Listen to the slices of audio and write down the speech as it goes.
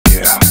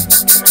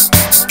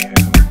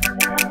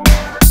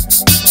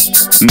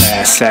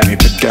Maz Savvy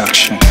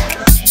production.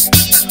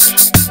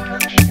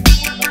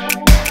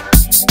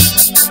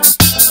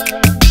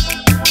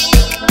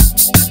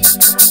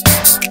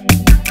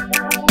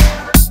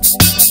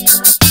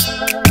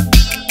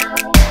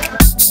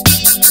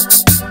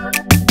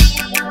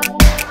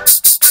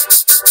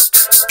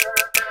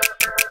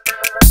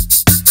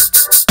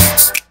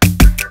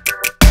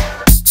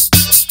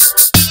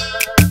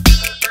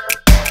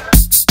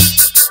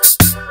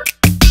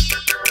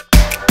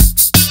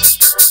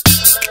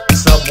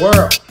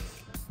 World,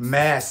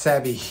 Maz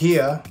Savvy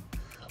here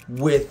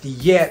with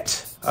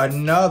yet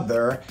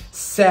another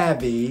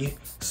Savvy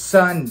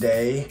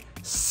Sunday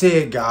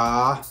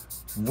Cigar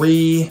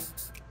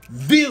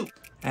review.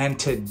 And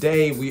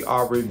today we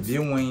are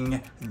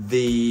reviewing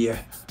the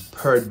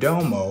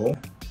Perdomo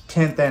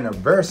 10th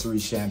anniversary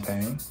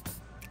champagne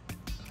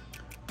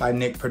by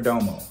Nick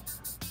Perdomo.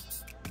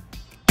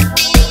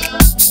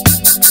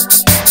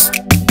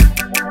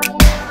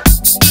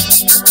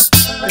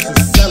 It's a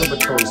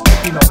celebratory smoke.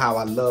 You know how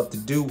I love to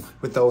do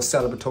with those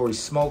celebratory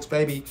smokes,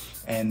 baby.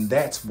 And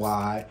that's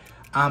why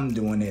I'm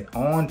doing it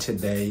on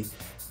today,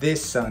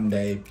 this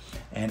Sunday.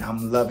 And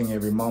I'm loving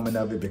every moment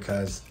of it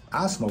because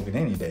I'll smoke it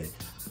any day.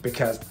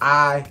 Because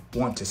I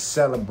want to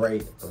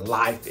celebrate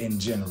life in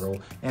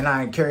general. And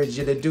I encourage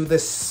you to do the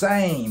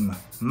same,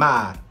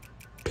 my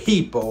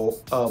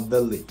people of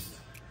the leaf.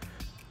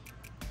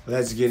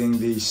 Let's get in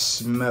these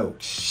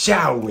smokes,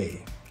 shall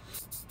we?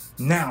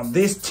 Now,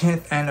 this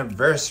 10th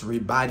anniversary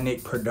by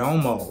Nick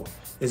Perdomo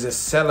is a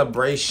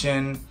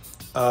celebration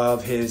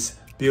of his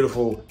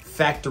beautiful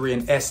factory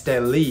in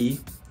Esteli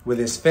with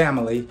his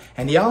family.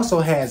 And he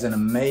also has an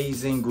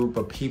amazing group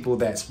of people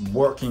that's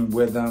working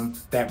with him,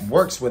 that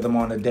works with him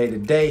on a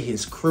day-to-day.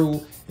 His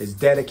crew is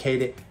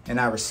dedicated and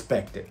I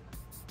respect it.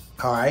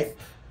 All right.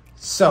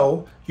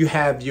 So you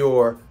have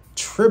your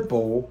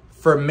triple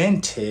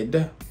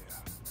fermented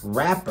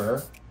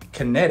wrapper,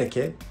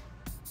 Connecticut,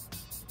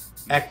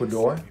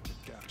 Ecuador.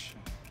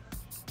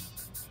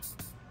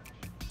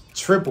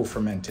 Triple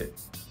fermented.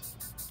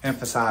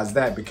 Emphasize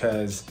that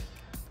because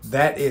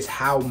that is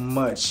how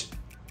much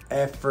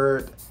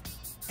effort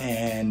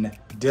and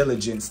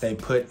diligence they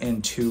put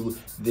into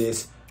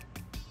this,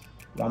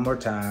 one more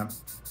time,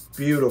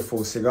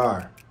 beautiful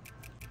cigar.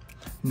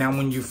 Now,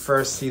 when you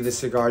first see the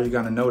cigar, you're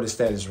gonna notice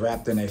that it's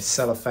wrapped in a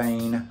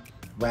cellophane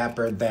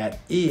wrapper that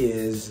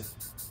is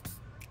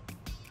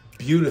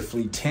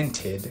beautifully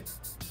tinted,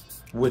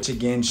 which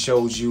again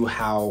shows you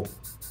how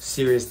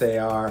serious they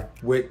are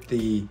with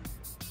the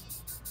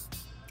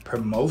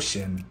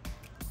promotion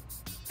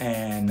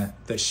and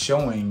the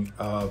showing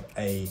of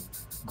a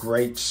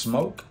great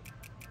smoke.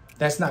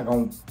 That's not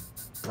gonna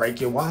break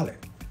your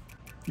wallet.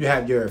 You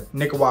have your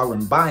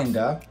Nicaraguan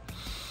binder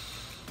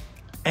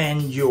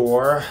and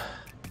your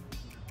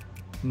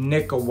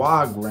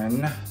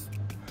Nicaraguan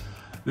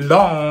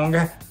long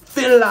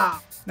filler.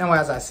 Now,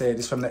 as I said,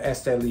 it's from the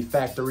Esteli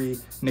factory.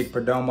 Nick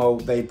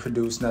Perdomo, they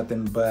produce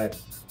nothing but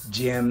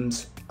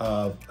gems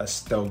of a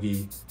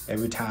stogie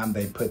every time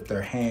they put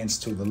their hands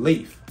to the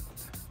leaf.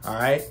 All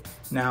right,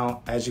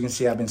 now, as you can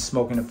see, I've been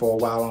smoking it for a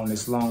while on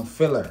this long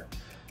filler.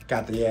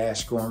 Got the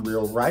ash going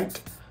real right.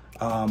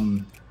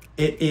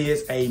 It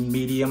is a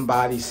medium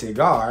body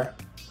cigar,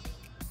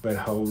 but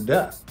hold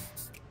up.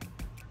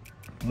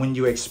 When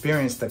you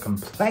experience the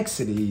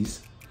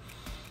complexities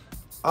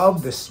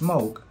of the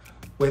smoke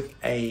with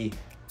a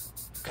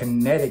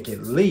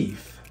Connecticut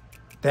leaf,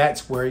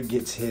 that's where it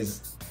gets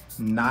his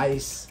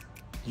nice,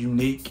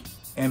 unique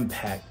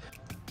impact.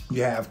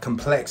 You have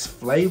complex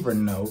flavor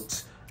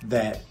notes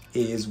that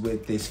is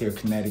with this here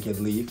Connecticut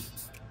leaf,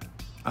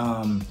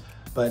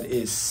 but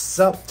it's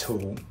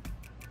subtle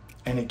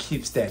and it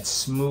keeps that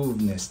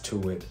smoothness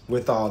to it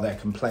with all that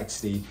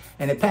complexity,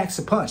 and it packs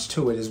a punch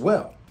to it as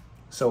well.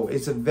 So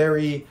it's a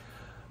very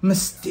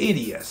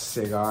mysterious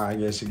cigar, I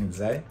guess you can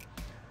say.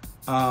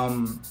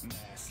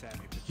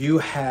 You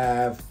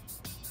have,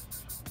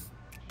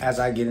 as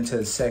I get into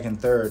the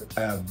second, third,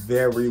 a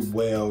very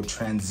well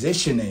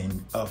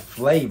transitioning of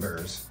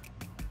flavors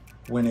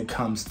when it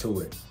comes to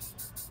it.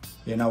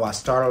 You know, I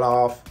started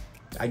off,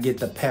 I get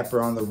the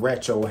pepper on the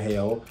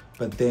retrohale,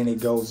 but then it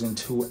goes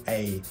into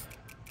a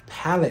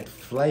palate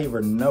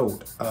flavor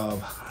note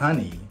of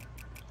honey.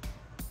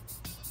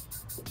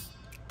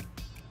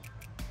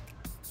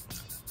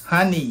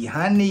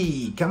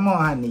 Honey, come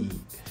on, honey.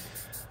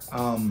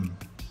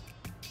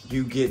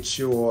 You get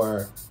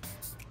your,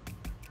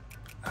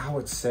 I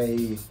would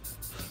say,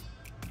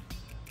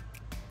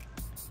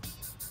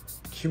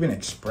 Cuban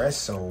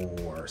espresso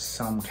or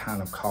some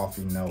kind of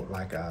coffee note,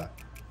 like a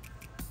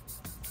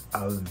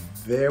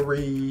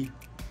very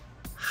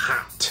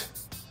hot,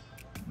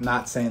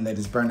 not saying that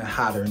it's burning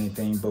hot or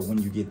anything, but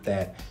when you get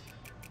that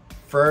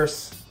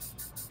first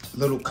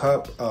little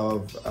cup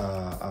of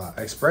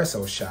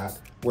espresso shot,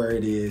 where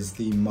it is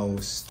the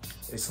most,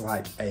 it's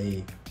like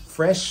a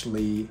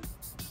freshly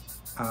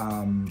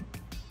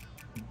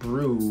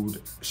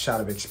brewed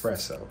shot of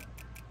espresso.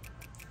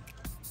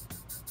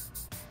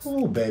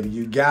 Ooh, baby,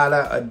 you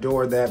gotta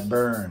adore that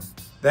burn.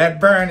 That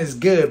burn is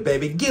good,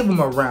 baby. Give them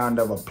a round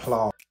of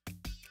applause.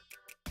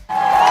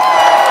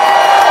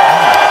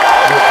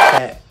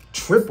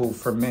 triple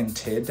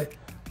fermented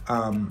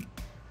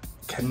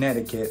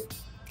Connecticut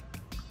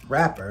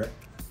wrapper,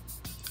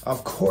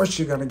 of course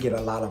you're gonna get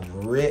a lot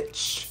of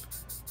rich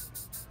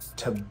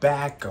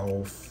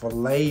tobacco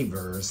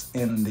flavors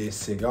in this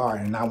cigar.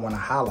 And I wanna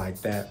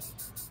highlight that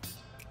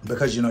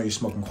because you know you're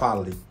smoking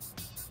quality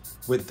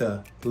with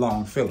the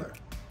long filler.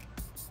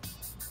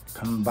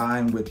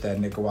 Combined with that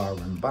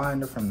Nicaraguan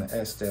binder from the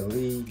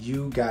Esteli,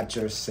 you got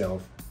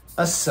yourself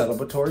a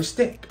celebratory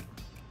stick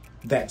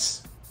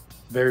that's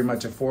very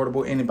much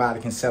affordable. Anybody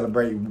can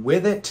celebrate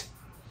with it.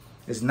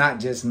 It's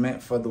not just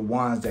meant for the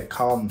ones that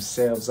call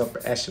themselves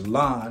upper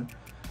echelon,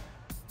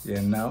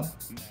 you know.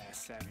 Maz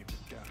Savvy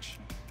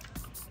production.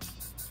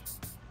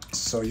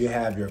 So you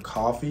have your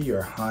coffee,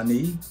 your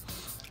honey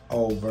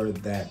over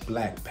that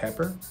black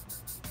pepper,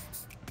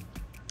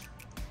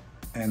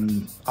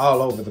 and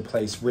all over the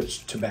place,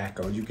 rich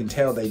tobacco. You can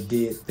tell they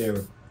did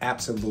their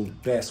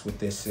absolute best with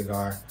this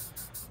cigar,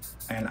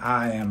 and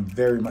I am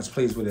very much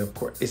pleased with it. Of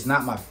course, it's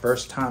not my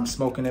first time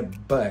smoking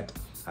it, but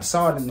I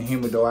saw it in the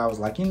humidor. I was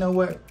like, you know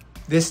what?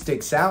 This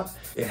sticks out.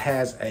 It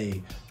has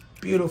a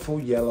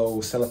beautiful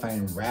yellow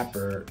cellophane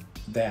wrapper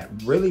that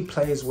really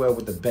plays well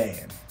with the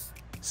band.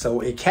 So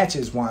it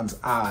catches one's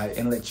eye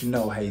and lets you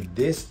know, hey,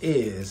 this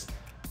is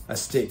a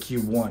stick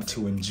you want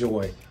to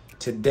enjoy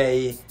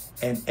today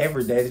and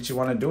every day that you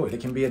want to do it. It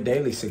can be a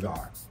daily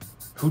cigar.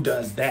 Who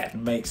does that?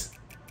 Makes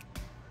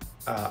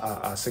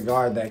a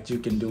cigar that you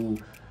can do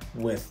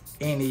with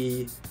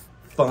any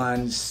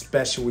fun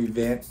special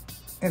event,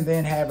 and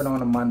then have it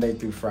on a Monday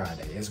through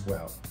Friday as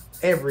well.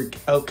 Every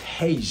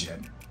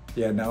occasion,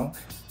 you know,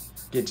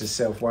 get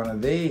yourself one of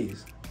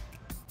these.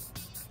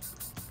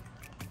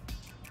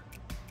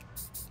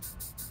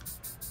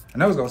 I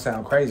know it's gonna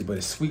sound crazy, but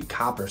it's sweet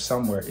copper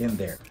somewhere in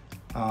there,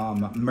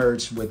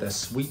 merged with a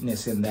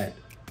sweetness in that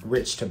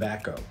rich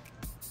tobacco.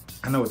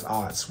 I know it's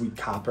odd, sweet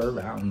copper,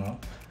 I don't know.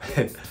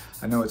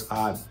 I know it's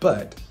odd,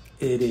 but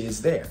it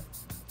is there.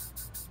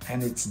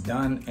 And it's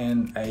done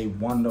in a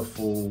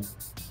wonderful,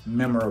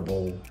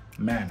 memorable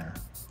manner,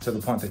 to the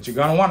point that you're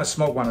gonna wanna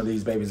smoke one of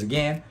these babies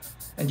again.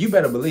 And you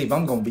better believe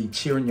I'm gonna be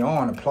cheering you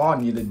on,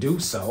 applauding you to do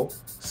so.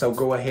 So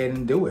go ahead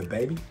and do it,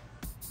 baby.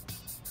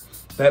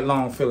 That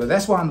long filler,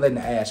 that's why I'm letting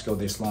the ash go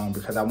this long,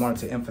 because I wanted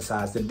to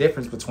emphasize the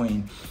difference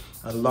between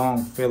a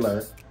long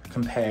filler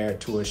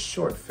compared to a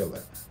short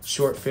filler.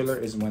 Short filler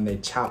is when they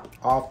chop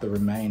off the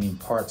remaining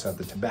parts of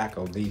the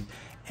tobacco leaf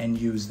and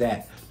use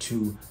that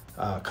to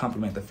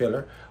complement the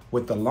filler.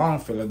 With the long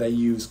filler, they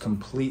use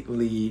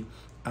completely,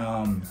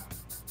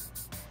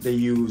 they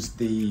use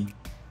the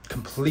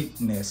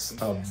completeness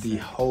of the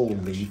whole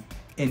leaf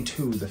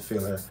into the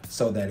filler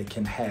so that it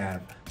can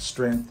have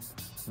strength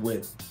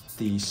with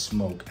the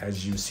smoke,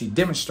 as you see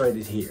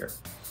demonstrated here.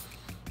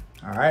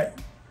 All right.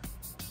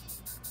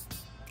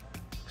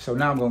 So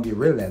now I'm gonna get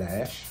rid of that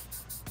ash.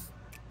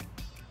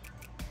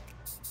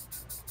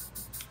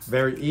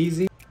 Very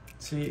easy.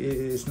 See,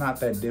 it's not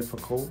that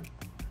difficult.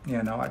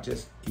 You know, I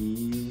just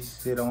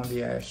ease it on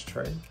the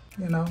ashtray,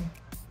 you know,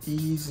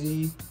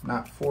 easy,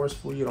 not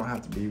forceful. You don't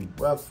have to be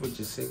rough with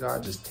your cigar.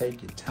 Just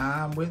take your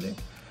time with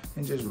it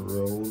and just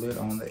roll it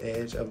on the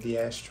edge of the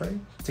ashtray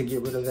to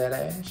get rid of that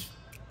ash.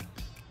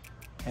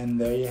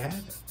 And there you have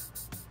it.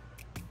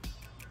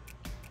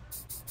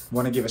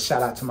 Want to give a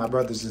shout out to my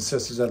brothers and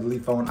sisters of the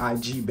Leaf on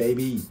IG,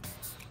 baby.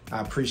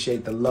 I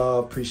appreciate the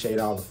love, appreciate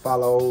all the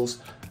follows.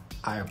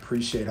 I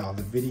appreciate all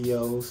the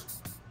videos.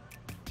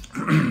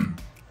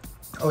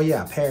 Oh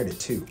yeah, I paired it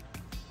too.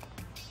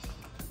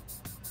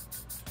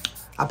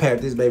 I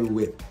paired this baby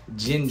with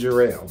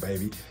ginger ale,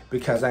 baby,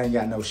 because I ain't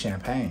got no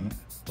champagne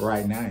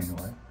right now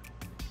anyway.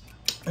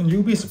 And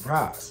you'll be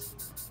surprised.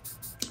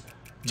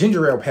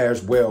 Ginger ale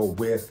pairs well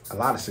with a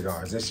lot of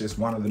cigars. That's just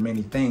one of the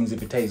many things.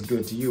 If it tastes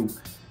good to you,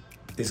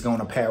 it's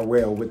gonna pair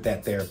well with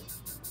that there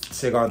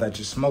cigar that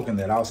you're smoking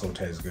that also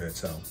tastes good.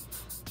 So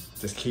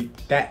just keep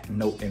that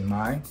note in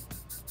mind.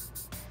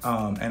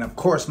 And of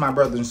course, my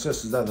brothers and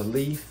sisters of the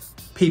Leaf,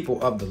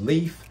 people of the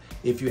Leaf,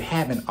 if you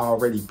haven't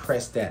already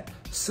pressed that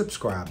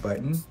subscribe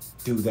button,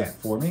 do that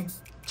for me.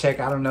 Check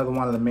out another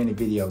one of the many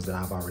videos that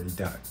I've already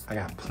done. I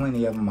got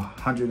plenty of them,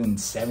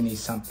 170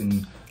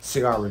 something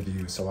cigar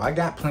reviews. So I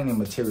got plenty of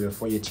material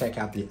for you. Check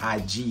out the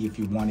IG if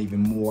you want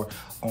even more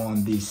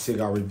on these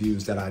cigar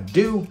reviews that I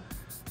do.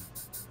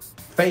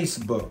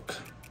 Facebook,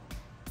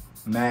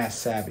 Maz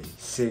Savvy,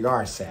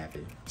 Cigar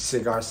Savvy.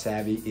 Cigar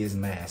Savvy is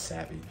Maz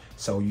Savvy.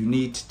 So you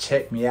need to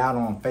check me out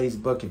on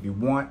Facebook if you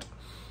want.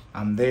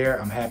 I'm there.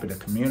 I'm happy to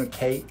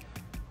communicate,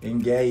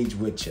 engage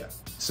with you,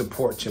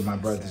 support you, my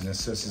brothers and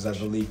sisters of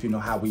the Leaf. You know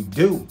how we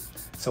do.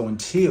 So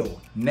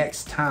until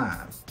next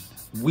time,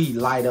 we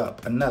light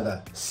up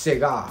another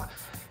cigar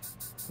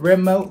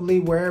remotely,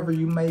 wherever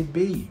you may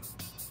be.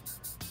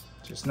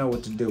 Just know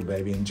what to do,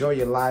 baby. Enjoy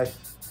your life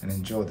and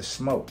enjoy the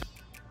smoke.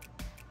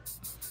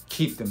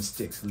 Keep them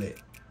sticks lit.